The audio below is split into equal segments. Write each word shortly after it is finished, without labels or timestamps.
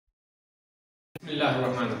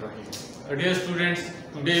Bismillahirrahmanirrahim. Dear students,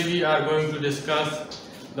 today we are going to discuss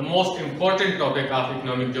the most important topic of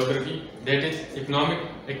economic geography, that is economic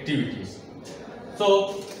activities.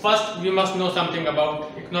 So first we must know something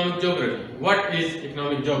about economic geography. What is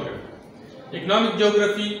economic geography? Economic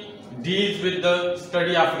geography deals with the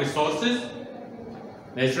study of resources,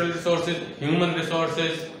 natural resources, human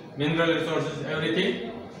resources, mineral resources,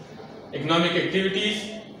 everything, economic activities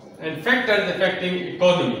and factors affecting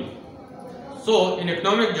economy. So in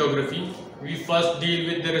economic geography, we first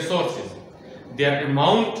deal with the resources, their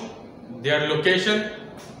amount, their location,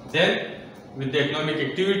 then with the economic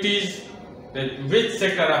activities, that which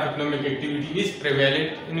sector of economic activity is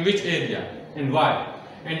prevalent in which area and why,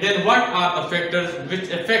 and then what are the factors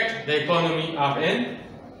which affect the economy of an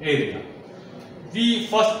area. We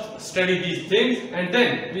first study these things and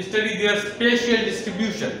then we study their spatial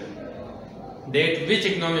distribution, that which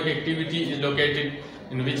economic activity is located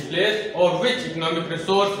in which place or which economic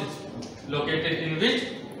resource is located in which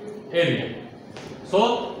area.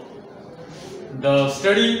 So the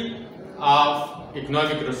study of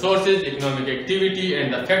economic resources, economic activity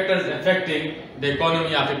and the factors affecting the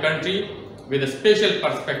economy of a country with a spatial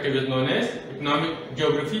perspective is known as economic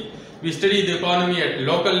geography. We study the economy at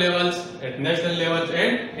local levels, at national levels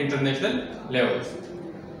and international levels.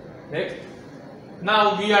 Next.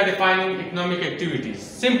 Now we are defining economic activities.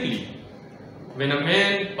 Simply, when a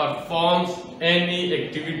man performs any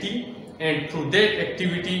activity and through that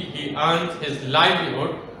activity he earns his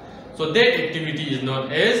livelihood, so that activity is known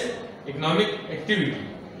as economic activity.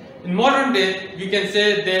 In modern days, we can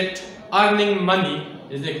say that earning money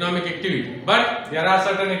is economic activity, but there are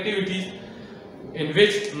certain activities in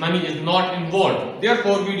which money is not involved.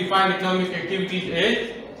 Therefore, we define economic activities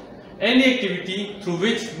as any activity through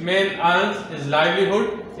which man earns his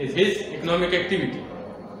livelihood is his economic activity.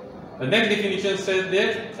 The next definition says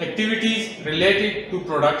that activities related to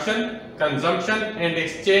production, consumption and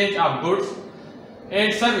exchange of goods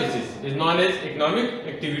and services is known as economic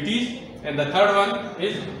activities, and the third one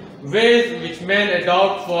is ways which man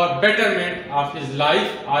adopt for betterment of his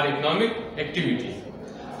life are economic activities.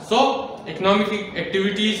 So economic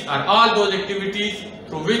activities are all those activities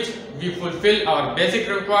through which we fulfill our basic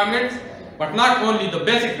requirements, but not only the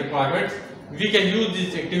basic requirements, we can use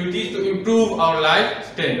these activities to improve our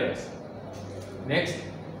life standards. Next.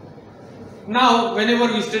 Now,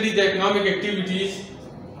 whenever we study the economic activities,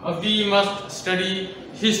 we must study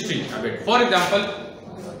history a bit. For example,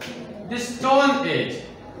 the Stone Age.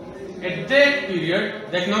 At that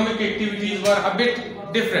period, the economic activities were a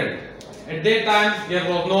bit different. At that time, there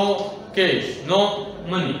was no cash, no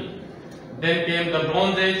money. Then came the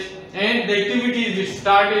Bronze Age, and the activities which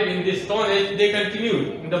started in the Stone Age, they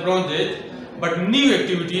continued in the Bronze Age, but new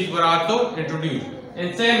activities were also introduced.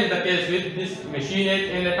 And same is the case with this Machine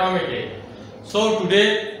Age and Atomic Age. So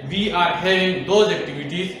today we are having those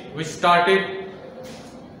activities which started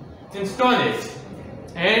in Stone Age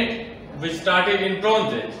and which started in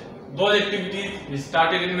Bronze Age. Those activities which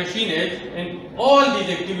started in Machine Age, and all these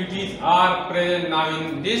activities are present now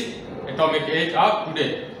in this Atomic Age of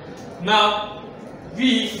today. Now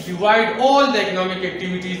we divide all the economic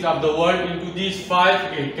activities of the world into these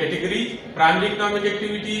 5 categories: primary economic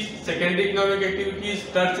activities, secondary economic activities,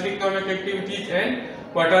 tertiary economic activities and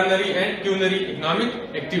quaternary and quinary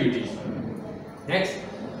economic activities. Next,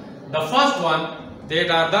 the first one, that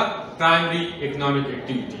are the primary economic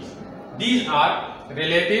activities. These are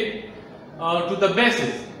related to the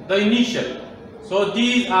basis, the initial. So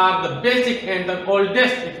these are the basic and the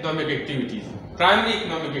oldest economic activities. Primary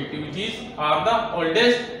economic activities are the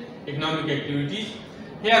oldest economic activities.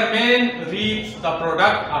 Here man reaps the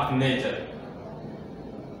product of nature.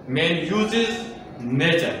 Man uses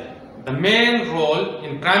nature. The main role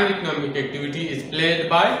in primary economic activity is played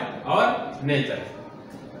by our nature.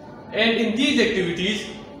 And in these activities,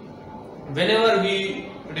 whenever we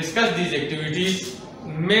discuss these activities,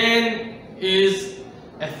 man is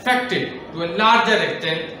affected to a larger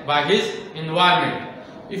extent by his environment.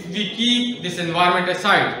 If we keep this environment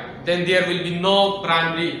aside, then there will be no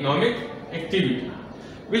primary economic activity.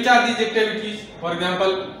 Which are these activities? For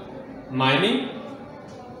example, mining,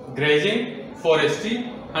 grazing,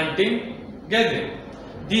 forestry, hunting, gathering.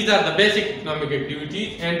 These are the basic economic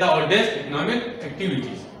activities and the oldest economic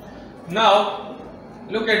activities. Now,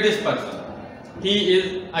 look at this person. He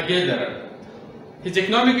is a gatherer. His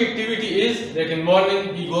economic activity is that in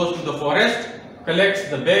morning he goes to the forest, collects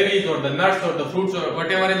the berries or the nuts or the fruits or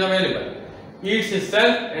whatever is available, eats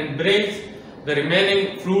himself and brings the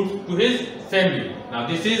remaining fruit to his family. Now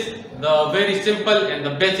this is the very simple and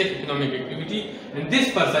the basic economic activity, and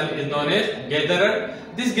this person is known as gatherer.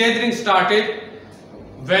 This gathering started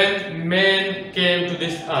when man came to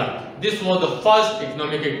this earth. This was the first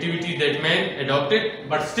economic activity that man adopted,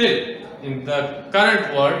 but still in the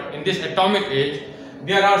current world, in this atomic age,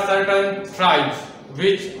 there are certain tribes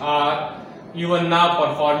which are even now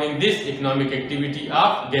performing this economic activity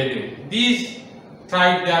of gathering. These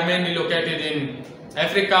tribes, they are mainly located in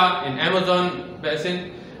Africa, in Amazon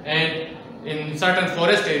basin, and in certain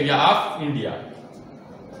forest area of India.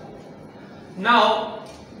 Now,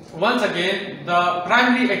 once again, the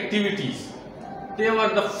primary activities, they were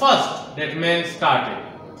the first that man started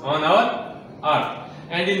on our earth,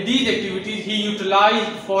 and in these activities he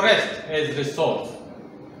utilized forest as resource.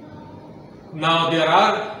 Now there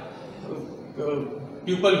are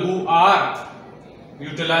people who are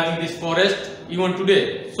utilizing this forest even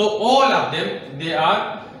today. So all of them, they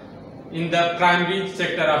are in the primary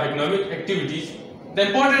sector of economic activities. The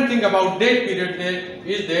important thing about that period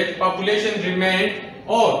is that population remained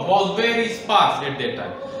or was very sparse at that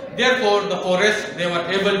time. Therefore, the forest, they were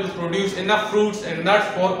able to produce enough fruits and nuts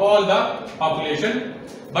for all the population,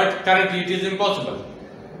 but currently it is impossible.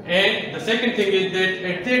 And the second thing is that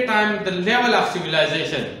at that time the level of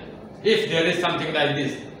civilization, if there is something like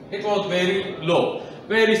this, it was very low,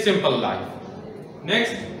 very simple life.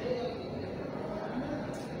 Next.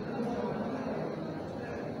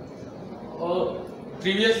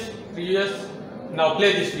 Previous. Now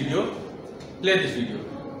play this video.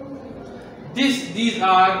 These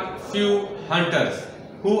are few hunters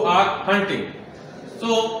who are hunting.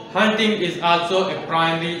 So hunting is also a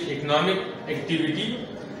primary economic activity,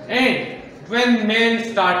 and when man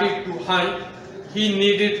started to hunt, he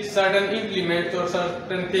needed certain implements or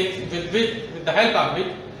certain things with the help of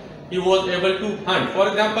which he was able to hunt. For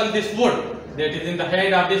example, this wood that is in the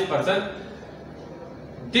hand of this person,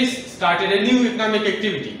 this started a new economic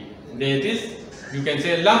activity, that is, you can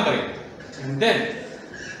say, lumbering. And then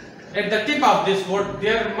at the tip of this wood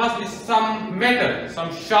there must be some metal,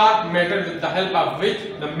 some sharp metal, with the help of which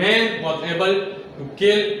the man was able to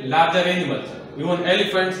kill larger animals, even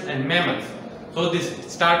elephants and mammals. So this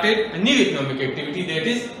started a new economic activity, that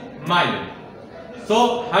is mining.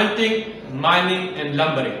 So hunting, mining and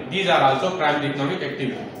lumbering, these are also primary economic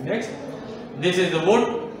activities. Next, this is the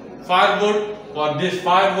wood, firewood. For this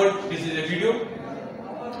firewood, this is a video.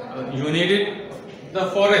 You needed the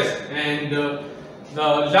forest, and the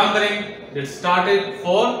lumbering that started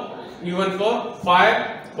even for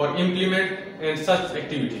fire, for implement and such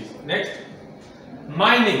activities. Next,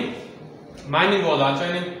 mining. Mining was also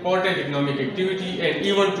an important economic activity, and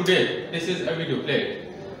even today, this is a video played.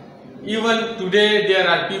 Even today there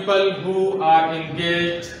are people who are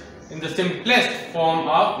engaged in the simplest form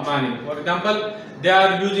of mining. For example, they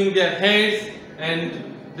are using their hands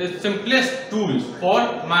and the simplest tools for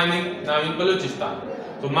mining now in Balochistan.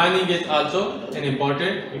 So mining is also an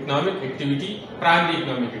important economic activity, primary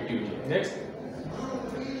economic activity. Next,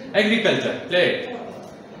 agriculture played.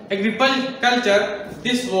 Agriculture,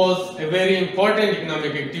 this was a very important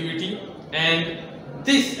economic activity, and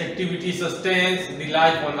this activity sustains the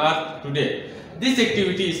life on earth today. This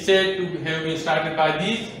activity is said to have been started by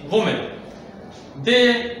these women.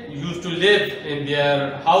 They used to live in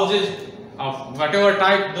their houses of whatever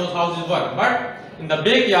type those houses were, but in the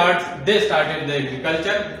backyards they started the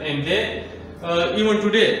agriculture, and they even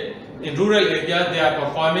today in rural areas they are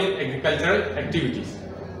performing agricultural activities.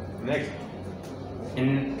 Next,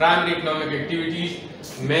 in primary economic activities,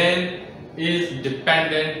 man is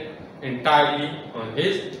dependent entirely on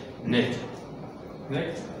his nature.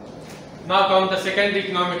 Next, now come the secondary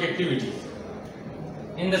economic activities.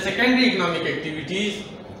 In the secondary economic activities,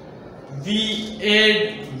 we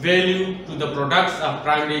add value to the products of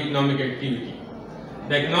primary economic activity.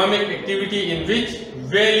 The economic activity in which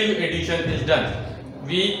value addition is done.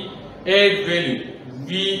 We add value.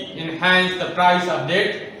 We enhance the price of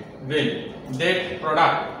that value, that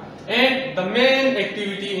product. And the main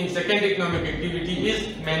activity in secondary economic activity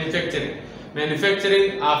is manufacturing.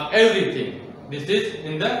 Manufacturing of everything. This is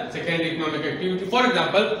in the secondary economic activity. For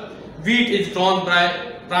example, wheat is grown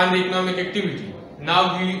by primary economic activity.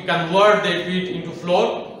 Now we convert that wheat into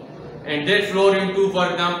flour, and that flour into,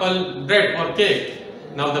 for example, bread or cake.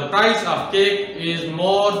 Now the price of cake is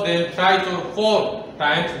more than 3 or 4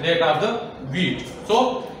 times that of the wheat.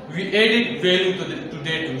 So we added value to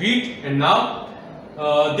that wheat, and now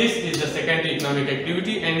this is the secondary economic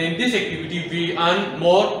activity, and in this activity we earn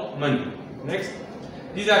more money. Next,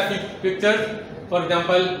 these are pictures. For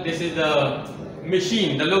example, this is the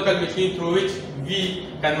machine, the local machine through which we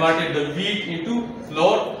converted the wheat into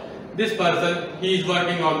flour. This person, he is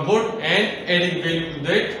working on wood and adding value to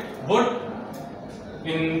that wood.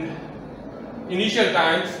 In initial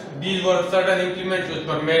times, these were certain implements which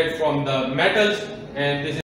were made from the metals and this is